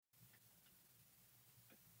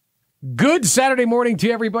Good Saturday morning to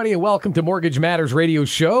everybody, and welcome to Mortgage Matters Radio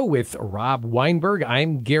Show with Rob Weinberg.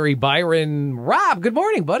 I'm Gary Byron. Rob, good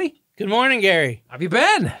morning, buddy. Good morning, Gary. How have you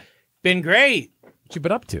been? Been great. What you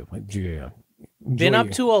been up to? Been up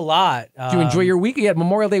to a lot. Did you enjoy your weekend? You had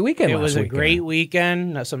Memorial Day weekend It last was a weekend. great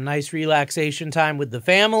weekend. Some nice relaxation time with the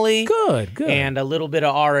family. Good. And a little bit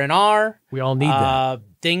of R&R. We all need that.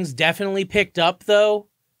 Things definitely picked up, though,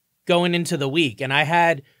 going into the week. And I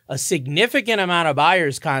had a significant amount of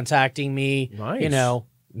buyers contacting me,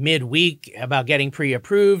 midweek about getting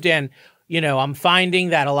pre-approved. And, I'm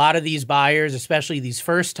finding that a lot of these buyers, especially these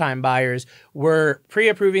first-time buyers, were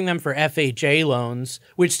pre-approving them for FHA loans,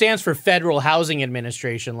 which stands for Federal Housing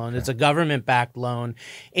Administration loan. It's a government-backed loan.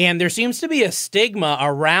 And there seems to be a stigma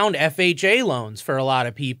around FHA loans for a lot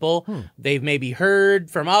of people. They've maybe heard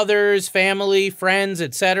from others, family, friends,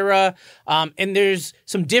 etc. And there's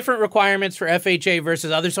some different requirements for FHA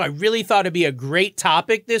versus others. So I really thought it'd be a great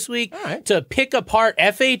topic this week to pick apart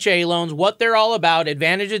FHA loans, what they're all about,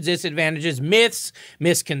 advantages, disadvantages, myths,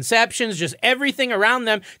 misconceptions, just everything around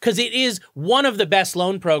them, because it is one of the best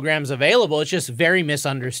loan programs available. It's just very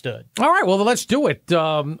misunderstood. All right, well, let's do it.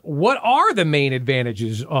 What are the main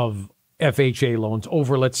advantages of FHA loans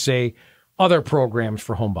over, let's say, other programs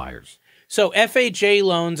for home buyers? So FHA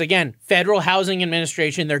loans, again, Federal Housing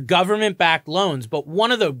Administration, they're government-backed loans. But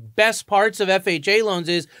one of the best parts of FHA loans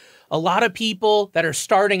is a lot of people that are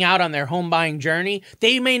starting out on their home buying journey,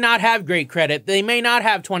 they may not have great credit. They may not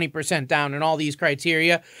have 20% down and all these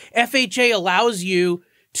criteria. FHA allows you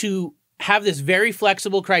to have this very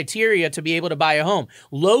flexible criteria to be able to buy a home.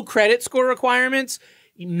 Low credit score requirements.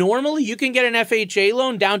 Normally, you can get an FHA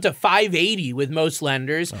loan down to 580 with most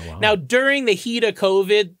lenders. Oh, wow. Now, during the heat of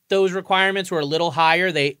COVID, those requirements were a little higher.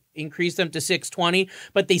 They increased them to 620,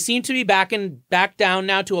 but they seem to be back down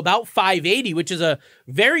now to about 580, which is a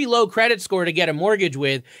very low credit score to get a mortgage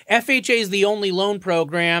with. FHA is the only loan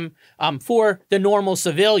program for the normal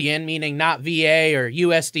civilian, meaning not VA or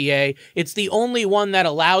USDA. It's the only one that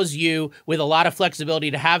allows you with a lot of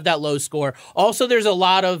flexibility to have that low score. Also, there's a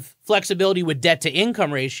lot of flexibility with debt to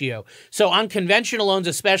income ratio. So on conventional loans,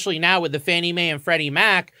 especially now with the Fannie Mae and Freddie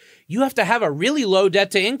Mac, you have to have a really low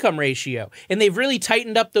debt to income ratio. And they've really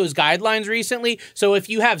tightened up those guidelines recently. So if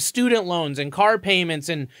you have student loans and car payments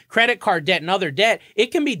and credit card debt and other debt,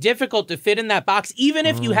 it can be difficult to fit in that box. Even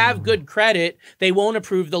if you have good credit, they won't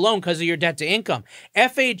approve the loan because of your debt to income.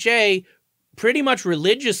 FHA, pretty much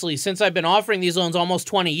religiously, since I've been offering these loans almost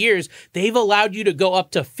 20 years, they've allowed you to go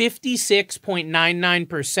up to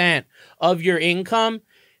 56.99% of your income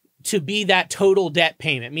to be that total debt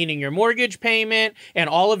payment, meaning your mortgage payment and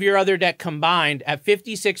all of your other debt combined at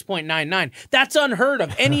 56.99. That's unheard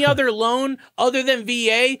of. Any other loan other than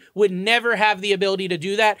VA would never have the ability to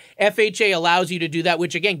do that. FHA allows you to do that,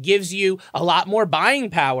 which again gives you a lot more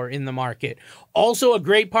buying power in the market. Also, a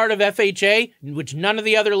great part of FHA, which none of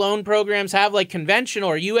the other loan programs have, like conventional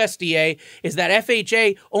or USDA, is that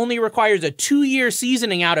FHA only requires a 2-year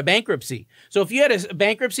seasoning out of bankruptcy. So if you had a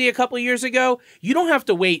bankruptcy a couple years ago, you don't have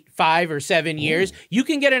to wait 5 or 7 years. You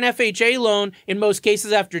can get an FHA loan in most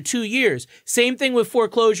cases after 2 years. Same thing with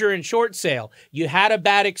foreclosure and short sale. You had a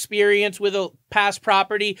bad experience with a past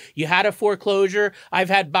property, you had a foreclosure. I've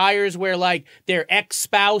had buyers where like their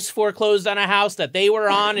ex-spouse foreclosed on a house that they were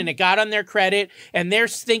on and it got on their credit and they're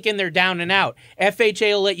thinking they're down and out.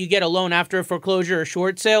 FHA will let you get a loan after a foreclosure or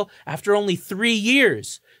short sale after only 3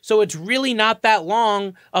 years. So it's really not that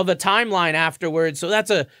long of a timeline afterwards. So that's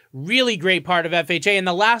a really great part of FHA. And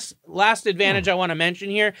the last advantage I want to mention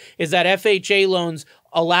here is that FHA loans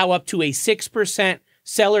allow up to a 6%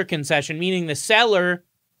 seller concession, meaning the seller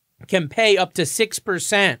can pay up to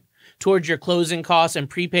 6% towards your closing costs and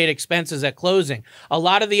prepaid expenses at closing. A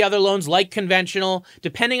lot of the other loans, like conventional,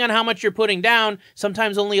 depending on how much you're putting down,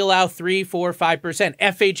 sometimes only allow 3, 4, 5%.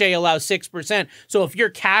 FHA allows 6%. So if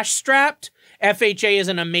you're cash strapped, FHA is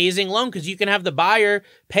an amazing loan because you can have the buyer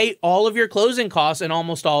pay all of your closing costs in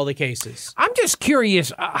almost all the cases. I'm just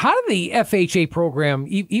curious, how did the FHA program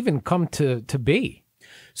even come to be?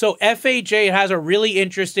 So FHA has a really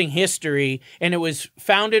interesting history, and it was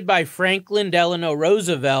founded by Franklin Delano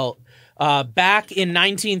Roosevelt back in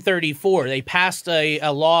 1934. They passed a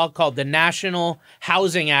law called the National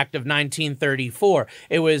Housing Act of 1934.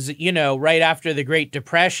 It was, right after the Great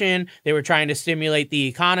Depression. They were trying to stimulate the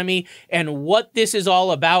economy. And what this is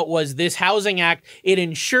all about was this Housing Act, it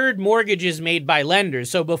insured mortgages made by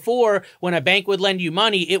lenders. So before, when a bank would lend you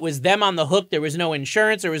money, it was them on the hook. There was no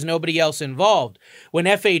insurance. There was nobody else involved. When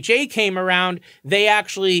FHA came around, they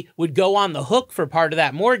actually would go on the hook for part of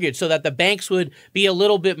that mortgage so that the banks would be a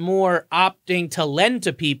little bit more opting to lend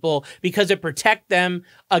to people because it protect them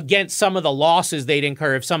against some of the losses they'd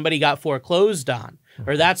incur if somebody got foreclosed on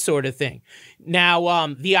or that sort of thing. Now,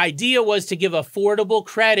 the idea was to give affordable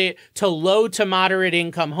credit to low to moderate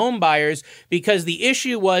income home buyers, because the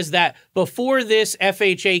issue was that before this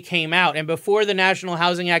FHA came out and before the National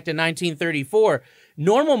Housing Act of 1934,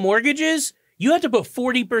 normal mortgages, you had to put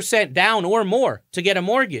 40% down or more to get a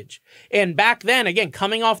mortgage. And back then, again,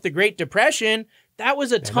 coming off the Great Depression, that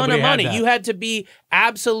was a ton of money. You had to be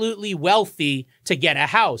absolutely wealthy to get a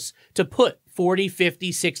house, to put 40,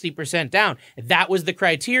 50, 60% down. That was the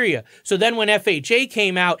criteria. So then when FHA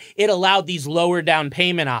came out, it allowed these lower down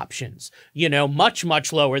payment options, much,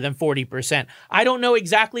 much lower than 40%. I don't know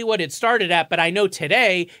exactly what it started at, but I know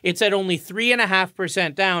today it's at only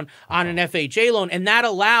 3.5% down on an FHA loan. And that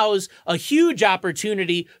allows a huge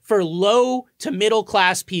opportunity for low to middle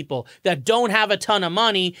class people that don't have a ton of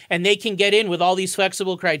money, and they can get in with all these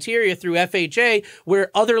flexible criteria through FHA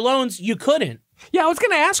where other loans you couldn't. Yeah, I was going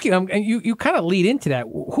to ask you, and you kind of lead into that.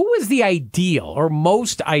 Who is the ideal or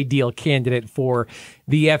most ideal candidate for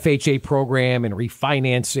the FHA program and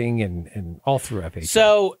refinancing and all through FHA?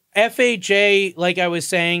 So FHA, like I was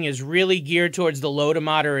saying, is really geared towards the low to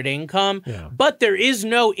moderate income, but there is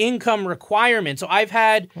no income requirement. So I've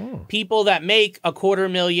had people that make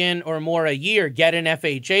 $250,000 or more a year get an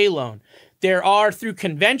FHA loan. There are, through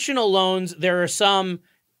conventional loans, there are some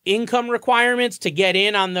income requirements to get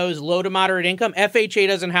in on those low to moderate income. FHA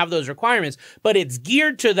doesn't have those requirements, but it's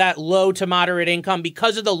geared to that low to moderate income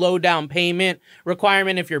because of the low down payment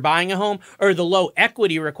requirement if you're buying a home, or the low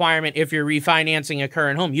equity requirement if you're refinancing a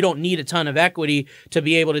current home. You don't need a ton of equity to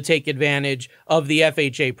be able to take advantage of the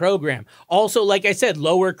FHA program. Also, like I said,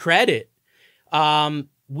 lower credit.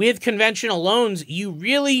 With conventional loans, you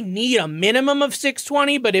really need a minimum of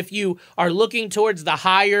 620, but if you are looking towards the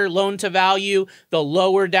higher loan to value, the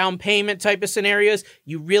lower down payment type of scenarios,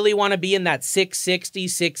 you really want to be in that 660,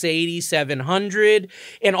 680, 700.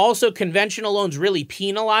 And also, conventional loans really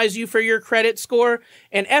penalize you for your credit score.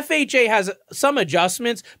 And FHA has some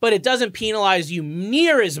adjustments, but it doesn't penalize you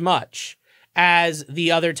near as much as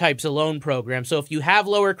the other types of loan programs. So if you have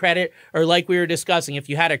lower credit, or like we were discussing, if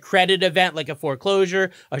you had a credit event like a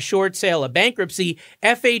foreclosure, a short sale, a bankruptcy,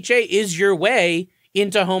 FHA is your way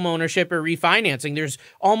into home ownership or refinancing. There's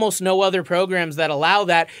almost no other programs that allow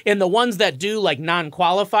that. And the ones that do, like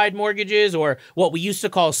non-qualified mortgages or what we used to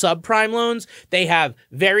call subprime loans, they have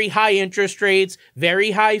very high interest rates,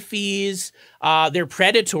 very high fees. They're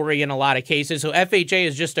predatory in a lot of cases. So FHA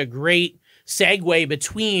is just a great segue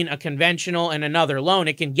between a conventional and another loan.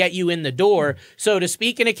 It can get you in the door, so to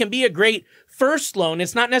speak, and it can be a great first loan.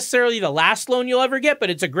 It's not necessarily the last loan you'll ever get, but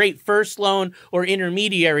it's a great first loan or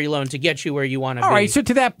intermediary loan to get you where you want to be. All right, so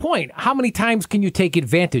to that point, how many times can you take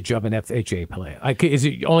advantage of an FHA plan? Is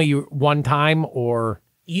it only one time, or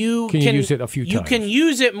you can use it a few times? You can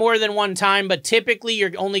use it more than one time, but typically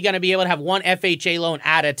you're only going to be able to have one FHA loan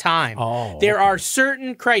at a time. There are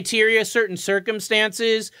certain criteria, certain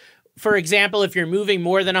circumstances. For example, if you're moving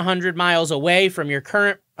more than 100 miles away from your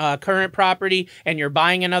current property and you're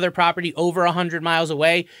buying another property over 100 miles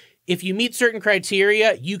away, if you meet certain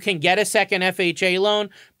criteria, you can get a second FHA loan,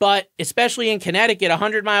 but especially in Connecticut,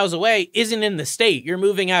 100 miles away isn't in the state. You're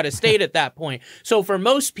moving out of state at that point. So for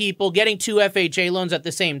most people, getting two FHA loans at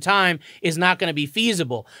the same time is not going to be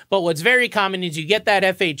feasible. But what's very common is you get that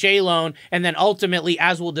FHA loan, and then ultimately,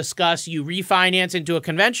 as we'll discuss, you refinance into a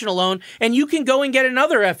conventional loan, and you can go and get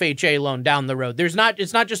another FHA loan down the road.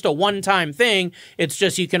 It's not just a one-time thing. It's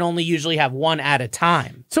just you can only usually have one at a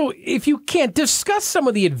time. So if you can't, discuss some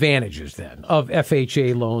of the advantages then of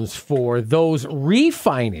FHA loans for those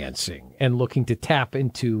refinancing and looking to tap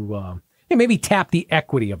into, maybe tap the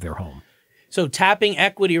equity of their home. So tapping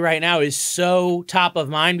equity right now is so top of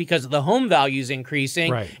mind because the home value is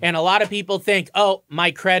increasing. Right. And a lot of people think, oh,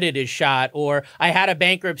 my credit is shot, or I had a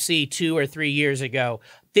bankruptcy 2 or 3 years ago.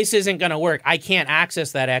 This isn't going to work. I can't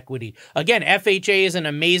access that equity. Again, FHA is an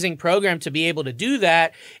amazing program to be able to do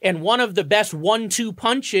that. And one of the best 1-2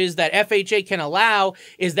 punches that FHA can allow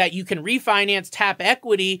is that you can refinance, tap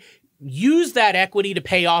equity, use that equity to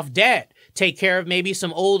pay off debt, take care of maybe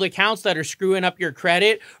some old accounts that are screwing up your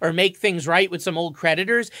credit, or make things right with some old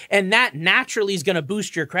creditors. And that naturally is going to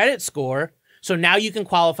boost your credit score. So now you can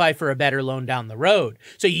qualify for a better loan down the road.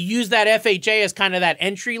 So you use that FHA as kind of that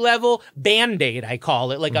entry level Band-Aid, I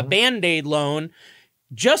call it, like a Band-Aid loan.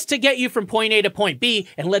 just to get you from point A to point B,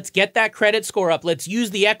 and let's get that credit score up. Let's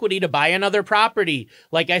use the equity to buy another property.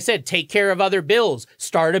 Like I said, take care of other bills,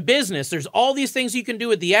 start a business. There's all these things you can do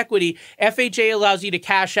with the equity. FHA allows you to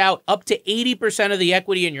cash out up to 80% of the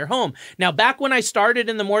equity in your home. Now, back when I started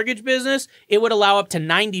in the mortgage business, it would allow up to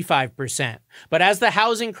 95%. But as the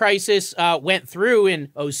housing crisis went through in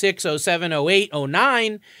 06, 07, 08,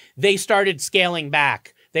 09, they started scaling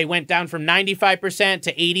back. They went down from 95%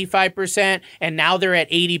 to 85%, and now they're at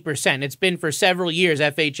 80%. It's been for several years.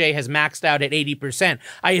 FHA has maxed out at 80%.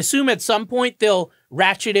 I assume at some point they'll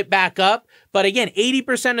ratchet it back up. But again,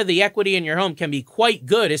 80% of the equity in your home can be quite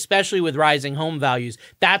good, especially with rising home values.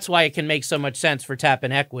 That's why it can make so much sense for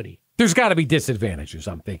tapping equity. There's got to be disadvantages,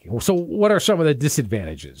 I'm thinking. So what are some of the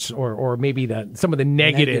disadvantages or maybe some of the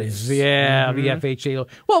negatives? Yeah, the FHA.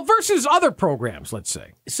 Well, versus other programs, let's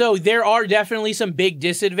say. So there are definitely some big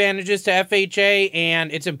disadvantages to FHA,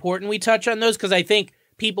 and it's important we touch on those because I think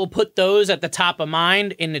people put those at the top of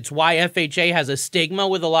mind, and it's why FHA has a stigma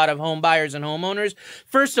with a lot of home buyers and homeowners.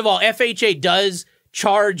 First of all, FHA does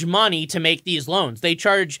charge money to make these loans. They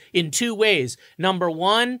charge in two ways. Number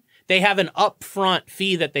one, they have an upfront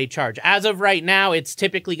fee that they charge. As of right now, it's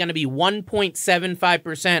typically going to be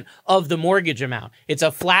 1.75% of the mortgage amount. It's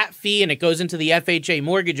a flat fee, and it goes into the FHA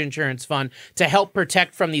Mortgage Insurance Fund to help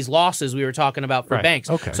protect from these losses we were talking about for banks.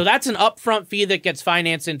 Okay. So that's an upfront fee that gets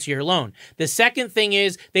financed into your loan. The second thing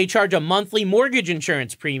is they charge a monthly mortgage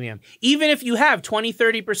insurance premium. Even if you have 20,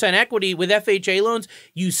 30% equity with FHA loans,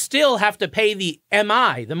 you still have to pay the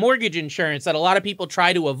MI, the mortgage insurance that a lot of people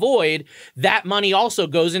try to avoid. That money also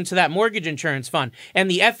goes into that mortgage insurance fund.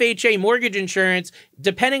 And the FHA mortgage insurance,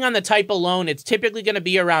 depending on the type of loan, it's typically going to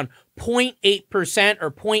be around 0.8%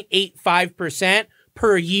 or 0.85%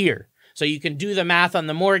 per year. So you can do the math on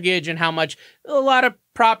the mortgage and how much. A lot of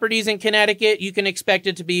properties in Connecticut, you can expect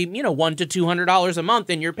it to be, $100 to $200 a month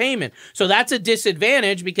in your payment. So that's a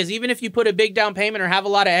disadvantage because even if you put a big down payment or have a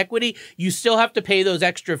lot of equity, you still have to pay those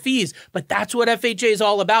extra fees. But that's what FHA is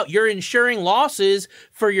all about. You're insuring losses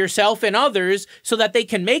for yourself and others so that they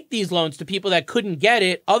can make these loans to people that couldn't get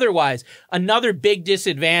it otherwise. Another big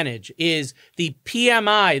disadvantage is the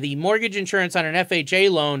PMI, the mortgage insurance on an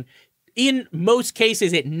FHA loan. In most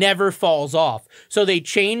cases, it never falls off. So they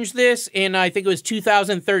changed this in, I think it was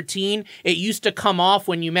 2013. It used to come off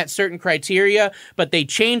when you met certain criteria, but they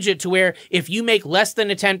changed it to where if you make less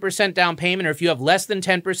than a 10% down payment or if you have less than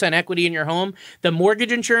 10% equity in your home, the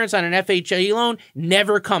mortgage insurance on an FHA loan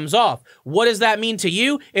never comes off. What does that mean to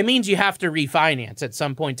you? It means you have to refinance at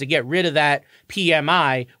some point to get rid of that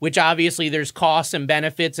PMI, which obviously there's costs and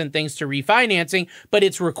benefits and things to refinancing, but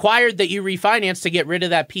it's required that you refinance to get rid of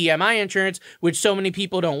that PMI insurance, which so many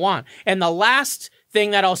people don't want. And the last thing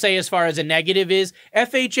that I'll say as far as a negative is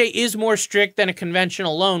FHA is more strict than a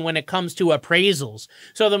conventional loan when it comes to appraisals.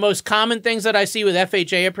 So the most common things that I see with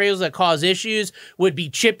FHA appraisals that cause issues would be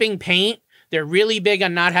chipping paint. They're really big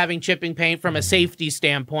on not having chipping paint from a safety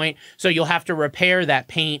standpoint. So you'll have to repair that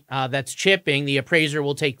paint that's chipping. The appraiser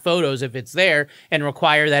will take photos if it's there and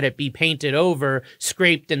require that it be painted over,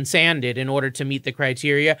 scraped and sanded in order to meet the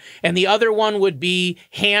criteria. And the other one would be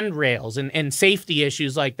handrails and safety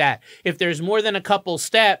issues like that. If there's more than a couple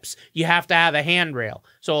steps, you have to have a handrail.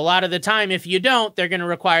 So a lot of the time, if you don't, they're going to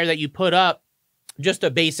require that you put up just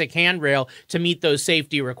a basic handrail to meet those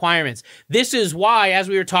safety requirements. This is why, as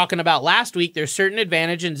we were talking about last week, there's certain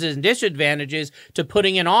advantages and disadvantages to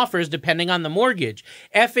putting in offers depending on the mortgage.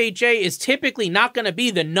 FHA is typically not going to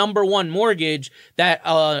be the number one mortgage that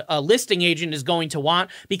a listing agent is going to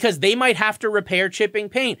want because they might have to repair chipping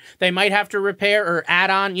paint. They might have to repair or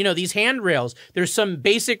add on, these handrails. There's some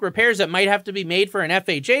basic repairs that might have to be made for an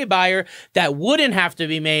FHA buyer that wouldn't have to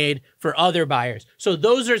be made for other buyers. So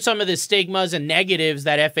those are some of the stigmas and negatives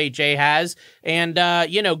that FHA has. And,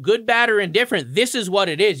 good, bad, or indifferent, this is what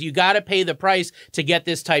it is. You got to pay the price to get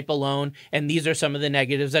this type of loan. And these are some of the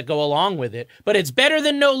negatives that go along with it. But it's better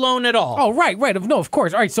than no loan at all. Oh, right. No, of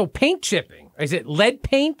course. All right. So paint chipping, is it lead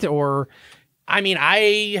paint or? I mean,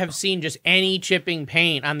 I have seen just any chipping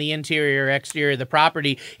paint on the interior or exterior of the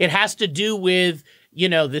property. It has to do with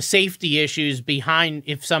the safety issues behind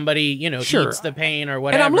if somebody, sure, eats the paint or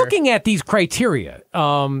whatever. And I'm looking at these criteria.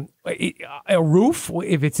 A roof,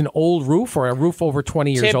 if it's an old roof or a roof over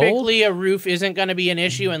 20 years old. Typically, a roof isn't going to be an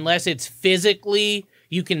issue unless it's physically,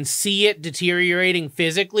 you can see it deteriorating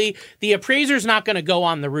physically. The appraiser's not going to go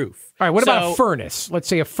on the roof. All right, what about a furnace? Let's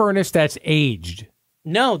say a furnace that's aged.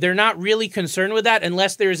 No, they're not really concerned with that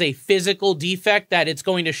unless there's a physical defect that it's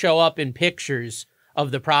going to show up in pictures of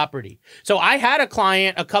the property. So I had a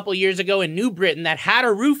client a couple years ago in New Britain that had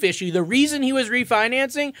a roof issue. The reason he was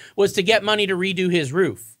refinancing was to get money to redo his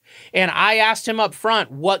roof. And I asked him up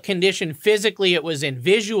front what condition physically it was in,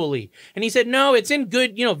 visually. And he said, no, it's in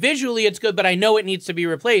good, visually it's good, but I know it needs to be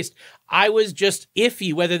replaced. I was just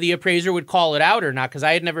iffy whether the appraiser would call it out or not because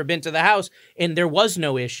I had never been to the house and there was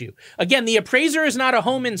no issue. Again, the appraiser is not a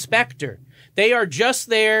home inspector. They are just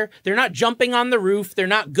there. They're not jumping on the roof. They're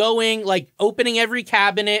not going, opening every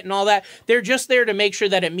cabinet and all that. They're just there to make sure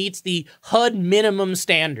that it meets the HUD minimum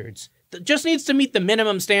standards. It just needs to meet the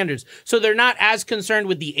minimum standards. So they're not as concerned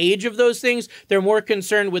with the age of those things. They're more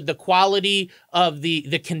concerned with the quality of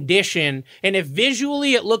the condition. And if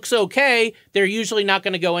visually it looks okay, they're usually not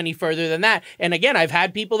going to go any further than that. And again, I've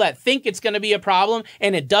had people that think it's going to be a problem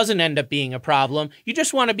and it doesn't end up being a problem. You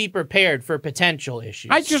just want to be prepared for potential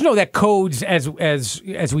issues. I just know that codes, as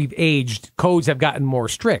we've aged, codes have gotten more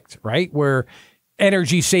strict, right? Where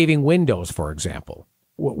energy saving windows, for example.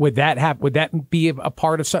 Would that be a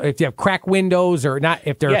part of something? If you have cracked windows or not?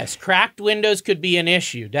 Yes, cracked windows could be an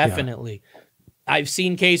issue, definitely. Yeah. I've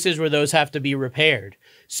seen cases where those have to be repaired.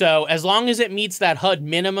 So as long as it meets that HUD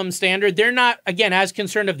minimum standard, they're not, again, as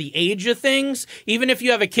concerned of the age of things. Even if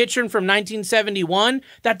you have a kitchen from 1971,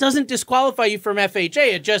 that doesn't disqualify you from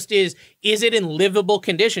FHA. It just is it in livable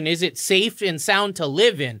condition? Is it safe and sound to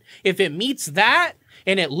live in? If it meets that,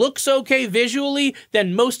 and it looks okay visually,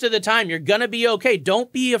 then most of the time you're going to be okay.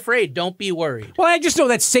 Don't be afraid. Don't be worried. Well, I just know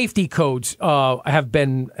that safety codes have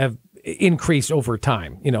increased over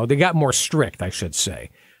time. They got more strict, I should say.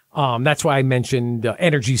 That's why I mentioned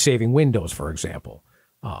energy-saving windows, for example.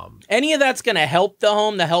 Any of that's going to help the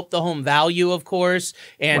home value, of course,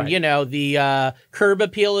 and, right. The curb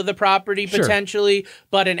appeal of the property potentially. Sure.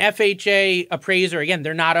 But an FHA appraiser, again,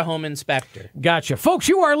 they're not a home inspector. Gotcha. Folks,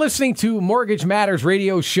 you are listening to Mortgage Matters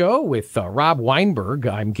Radio Show with Rob Weinberg.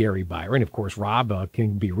 I'm Gary Byron. Of course, Rob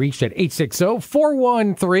can be reached at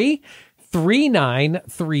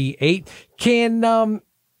 860-413-3938.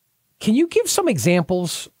 Can you give some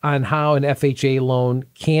examples on how an FHA loan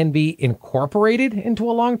can be incorporated into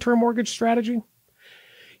a long-term mortgage strategy?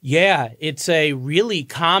 Yeah, it's a really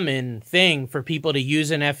common thing for people to use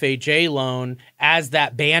an FHA loan as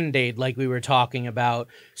that Band-Aid like we were talking about.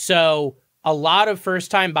 So a lot of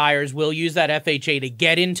first-time buyers will use that FHA to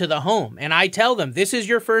get into the home. And I tell them, this is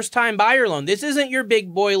your first-time buyer loan. This isn't your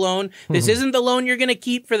big boy loan. This isn't the loan you're going to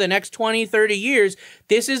keep for the next 20, 30 years.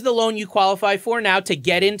 This is the loan you qualify for now to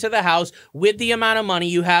get into the house with the amount of money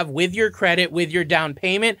you have, with your credit, with your down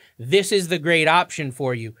payment. This is the great option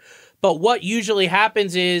for you. But what usually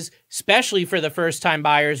happens is, especially for the first-time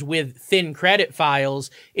buyers with thin credit files,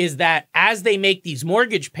 is that as they make these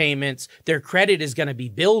mortgage payments, their credit is going to be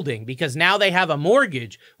building because now they have a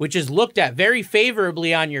mortgage, which is looked at very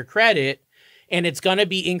favorably on your credit, and it's going to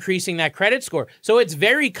be increasing that credit score. So it's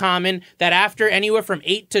very common that after anywhere from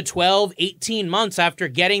 8 to 12, 18 months after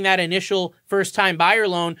getting that initial first-time buyer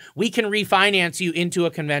loan, we can refinance you into a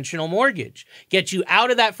conventional mortgage, get you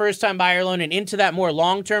out of that first-time buyer loan and into that more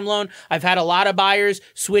long-term loan. I've had a lot of buyers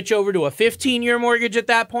switch over to a 15-year mortgage at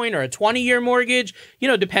that point or a 20-year mortgage.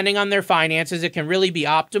 Depending on their finances, it can really be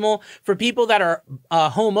optimal. For people that are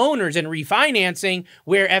homeowners and refinancing,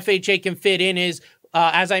 where FHA can fit in is,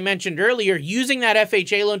 as I mentioned earlier, using that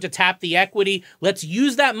FHA loan to tap the equity. Let's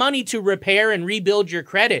use that money to repair and rebuild your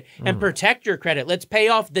credit and protect your credit. Let's pay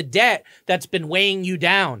off the debt that's been weighing you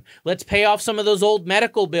down. Let's pay off some of those old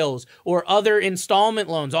medical bills or other installment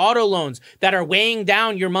loans, auto loans that are weighing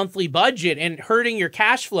down your monthly budget and hurting your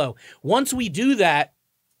cash flow. Once we do that,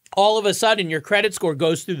 all of a sudden your credit score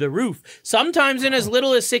goes through the roof. Sometimes in as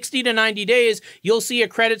little as 60 to 90 days, you'll see a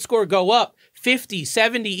credit score go up 50,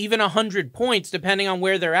 70, even 100 points, depending on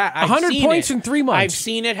where they're at. 100 points in 3 months. I've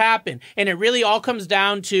seen it happen. And it really all comes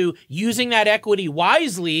down to using that equity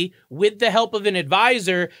wisely with the help of an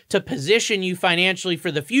advisor to position you financially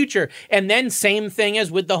for the future. And then same thing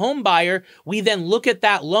as with the home buyer, we then look at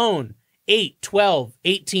that loan. 8, 12,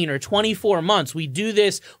 18, or 24 months. We do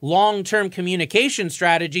this long-term communication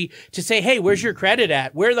strategy to say, hey, where's your credit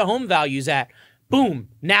at? Where are the home values at? Boom.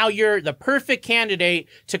 Now you're the perfect candidate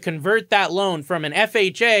to convert that loan from an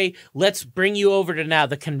FHA. Let's bring you over to now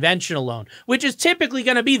the conventional loan, which is typically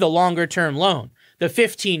going to be the longer term loan. The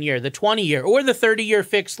 15-year, the 20-year, or the 30-year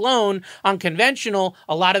fixed loan on conventional,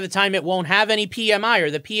 a lot of the time it won't have any PMI,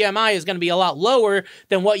 or the PMI is going to be a lot lower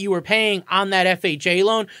than what you were paying on that FHA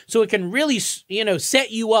loan. So it can really,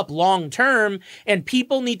 set you up long term, and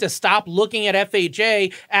people need to stop looking at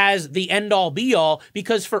FHA as the end-all be-all,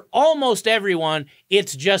 because for almost everyone,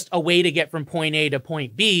 it's just a way to get from point A to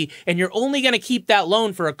point B, and you're only going to keep that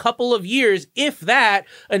loan for a couple of years, if that,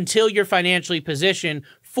 until you're financially positioned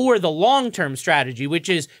for the long-term strategy, which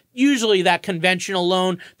is usually that conventional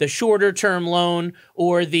loan, the shorter-term loan,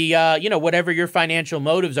 or the, whatever your financial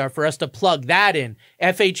motives are, for us to plug that in.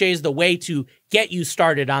 FHA is the way to get you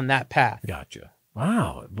started on that path. Gotcha.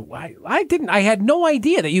 Wow. I had no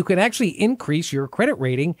idea that you could actually increase your credit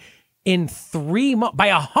rating in 3 months by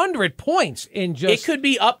 100 points in just. It could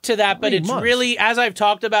be up to that, but it's months. Really, as I've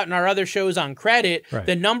talked about in our other shows on credit, Right.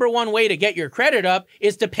 The number one way to get your credit up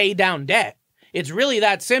is to pay down debt. It's really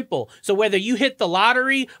that simple. So whether you hit the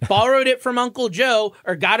lottery, borrowed it from Uncle Joe,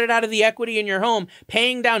 or got it out of the equity in your home,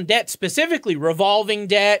 paying down debt, specifically revolving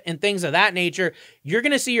debt and things of that nature, you're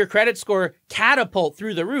going to see your credit score catapult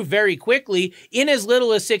through the roof very quickly in as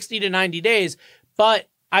little as 60 to 90 days. But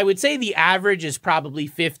I would say the average is probably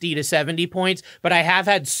 50 to 70 points, but I have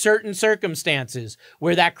had certain circumstances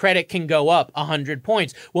where that credit can go up 100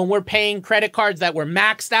 points. When we're paying credit cards that were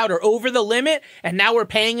maxed out or over the limit, and now we're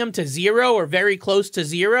paying them to zero or very close to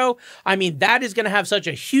zero, I mean, that is going to have such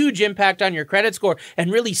a huge impact on your credit score and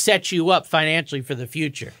really set you up financially for the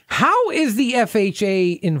future. How is the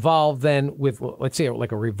FHA involved then with, let's say,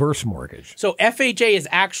 like a reverse mortgage? So FHA is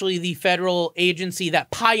actually the federal agency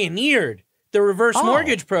that pioneered the reverse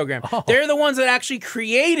mortgage program. They're the ones that actually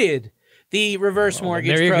created the reverse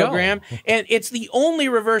mortgage program. And it's the only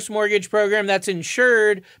reverse mortgage program that's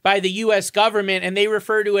insured by the U.S. government, and they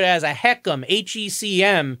refer to it as a HECM,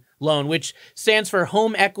 H-E-C-M loan, which stands for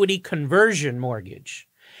Home Equity Conversion Mortgage.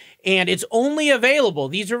 And it's only available,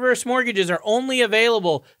 these reverse mortgages are only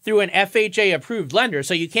available through an FHA approved lender.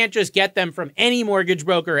 So you can't just get them from any mortgage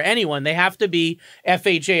broker or anyone. They have to be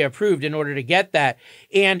FHA approved in order to get that.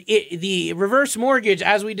 And the reverse mortgage,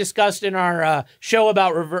 as we discussed in our show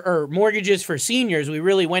about mortgages for seniors, we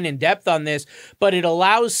really went in depth on this, but it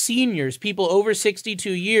allows seniors, people over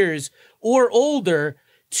 62 years or older,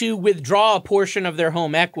 to withdraw a portion of their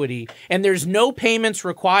home equity, and there's no payments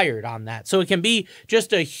required on that. So it can be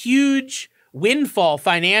just a huge windfall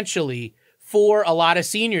financially for a lot of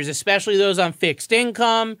seniors, especially those on fixed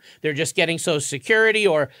income. They're just getting Social Security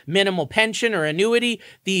or minimal pension or annuity.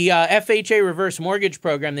 The FHA reverse mortgage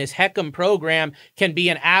program, this HECM program, can be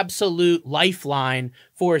an absolute lifeline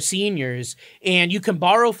for seniors. And you can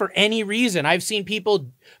borrow for any reason. I've seen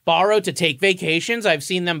people borrow to take vacations. I've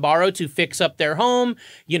seen them borrow to fix up their home,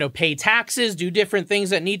 pay taxes, do different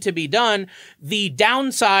things that need to be done. The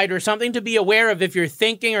downside, or something to be aware of if you're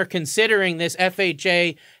thinking or considering this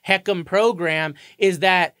FHA HECM program, is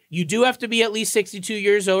that you do have to be at least 62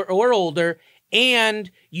 years or older, and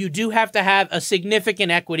you do have to have a significant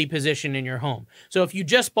equity position in your home. So if you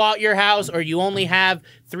just bought your house, or you only have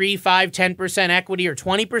 3, 5, 10% equity or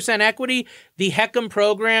 20% equity, the HECM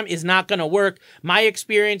program is not going to work. My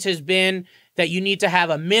experience has been that you need to have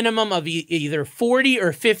a minimum of either 40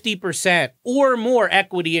 or 50% or more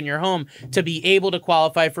equity in your home to be able to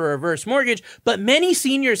qualify for a reverse mortgage. But many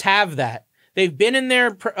seniors have that. They've been in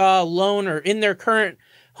their loan or in their current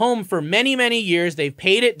home for many, many years. They've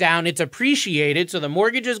paid it down. It's appreciated. So the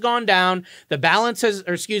mortgage has gone down. The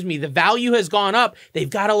value has gone up. They've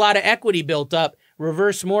got a lot of equity built up.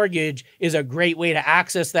 Reverse mortgage is a great way to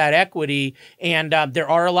access that equity. And there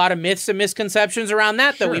are a lot of myths and misconceptions around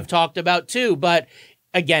that we've talked about too. But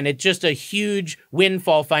again, it's just a huge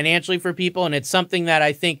windfall financially for people. And it's something that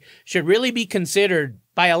I think should really be considered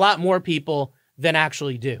by a lot more people than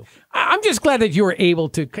actually do. I'm just glad that you were able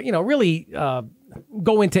to, really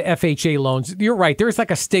go into FHA loans. You're right. There's like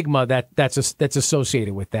a stigma that's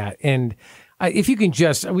associated with that. And if you can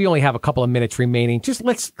we only have a couple of minutes remaining, just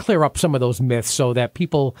let's clear up some of those myths so that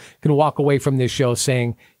people can walk away from this show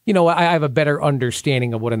saying, I have a better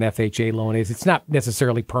understanding of what an FHA loan is. It's not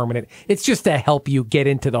necessarily permanent. It's just to help you get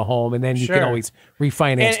into the home, and then you can always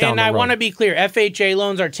refinance down the road. And I want to be clear, FHA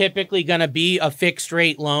loans are typically going to be a fixed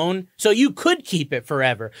rate loan, so you could keep it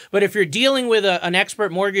forever. But if you're dealing with an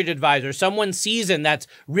expert mortgage advisor, someone seasoned that's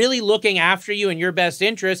really looking after you and your best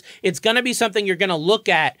interest, it's going to be something you're going to look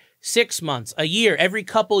at 6 months, a year, every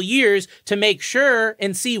couple years to make sure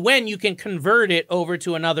and see when you can convert it over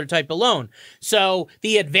to another type of loan. So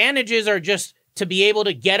the advantages are just to be able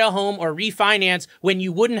to get a home or refinance when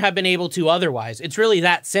you wouldn't have been able to otherwise. It's really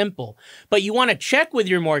that simple. But you want to check with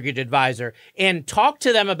your mortgage advisor and talk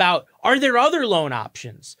to them about, are there other loan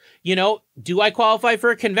options? Do I qualify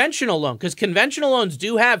for a conventional loan? Because conventional loans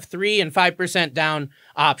do have 3 and 5% down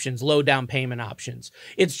options, low down payment options.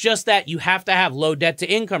 It's just that you have to have low debt to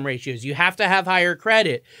income ratios. You have to have higher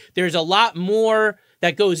credit. There's a lot more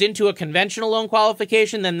that goes into a conventional loan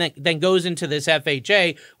qualification than goes into this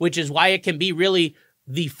FHA, which is why it can be really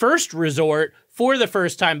the first resort for the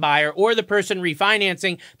first-time buyer or the person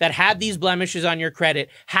refinancing that had these blemishes on your credit,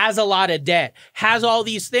 has a lot of debt, has all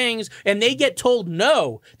these things, and they get told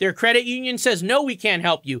no. Their credit union says, no, we can't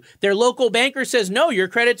help you. Their local banker says, no, your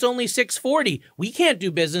credit's only 640. We can't do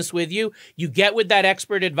business with you. You get with that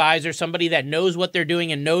expert advisor, somebody that knows what they're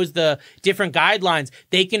doing and knows the different guidelines.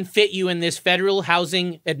 They can fit you in this Federal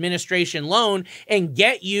Housing Administration loan and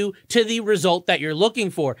get you to the result that you're looking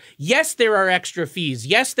for. Yes, there are extra fees.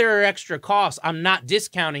 Yes, there are extra costs. I'm not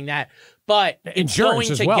discounting that, but insurance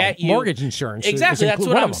going as to well. get you Mortgage insurance. Exactly. That's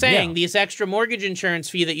what I'm saying. Yeah. This extra mortgage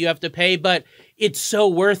insurance fee that you have to pay, but it's so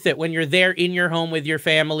worth it when you're there in your home with your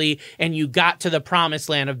family and you got to the promised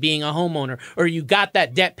land of being a homeowner, or you got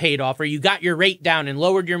that debt paid off, or you got your rate down and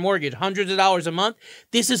lowered your mortgage hundreds of dollars a month.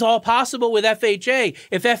 This is all possible with FHA.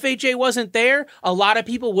 If FHA wasn't there, a lot of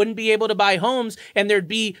people wouldn't be able to buy homes, and there'd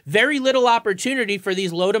be very little opportunity for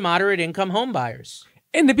these low to moderate income home buyers.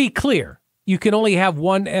 And to be clear, you can only have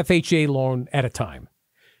one FHA loan at a time.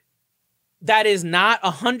 That is not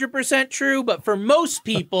 100% true, but for most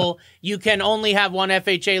people, you can only have one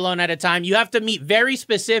FHA loan at a time. You have to meet very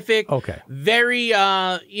specific, very,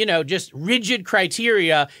 just rigid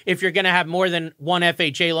criteria if you're going to have more than one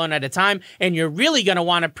FHA loan at a time. And you're really going to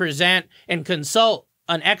want to present and consult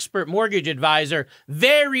an expert mortgage advisor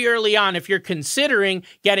very early on if you're considering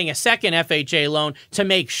getting a second FHA loan to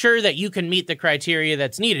make sure that you can meet the criteria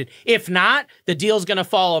that's needed. If not, the deal's going to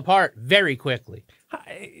fall apart very quickly.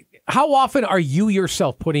 How often are you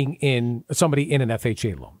yourself putting in somebody in an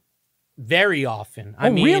FHA loan? Very often.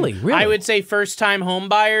 Really? I would say first-time home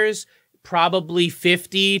buyers, probably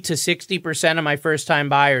 50 to 60% of my first-time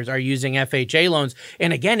buyers are using FHA loans.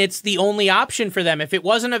 And again, it's the only option for them. If it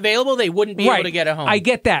wasn't available, they wouldn't be able to get a home. I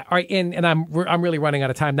get that. All right, and I'm really running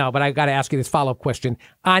out of time now, but I've got to ask you this follow-up question.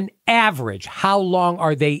 On average, how long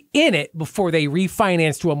are they in it before they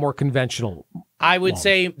refinance to a more conventional I would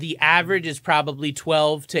say the average is probably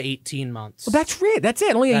 12 to 18 months. Well, that's it. That's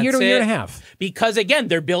it. Only a year to a year and a half. Because, again,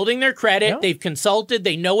 they're building their credit. They've consulted.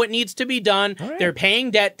 They know what needs to be done. They're paying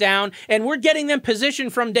debt down. And we're getting them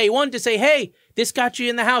positioned from day one to say, hey, this got you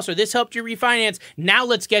in the house or this helped you refinance. Now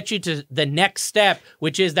let's get you to the next step,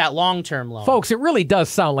 which is that long-term loan. Folks, it really does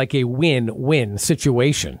sound like a win-win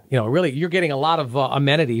situation. Really, you're getting a lot of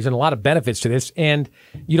amenities and a lot of benefits to this, and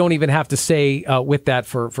you don't even have to stay with that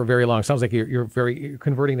for very long. Sounds like you're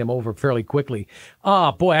converting them over fairly quickly.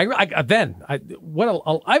 Boy, every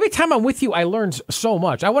time I'm with you, I learn so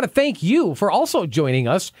much. I want to thank you for also joining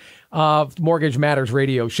us. Mortgage Matters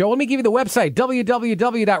radio show. Let me give you the website,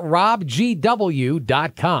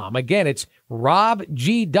 www.robgw.com. Again, it's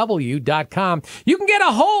robgw.com. You can get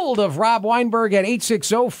a hold of Rob Weinberg at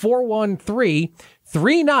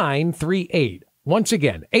 860-413-3938. Once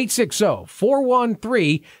again,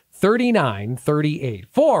 860-413-3938.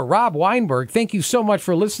 For Rob Weinberg, thank you so much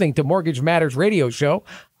for listening to Mortgage Matters radio show.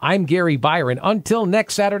 I'm Gary Byron. Until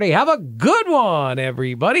next Saturday, have a good one,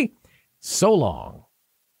 everybody. So long.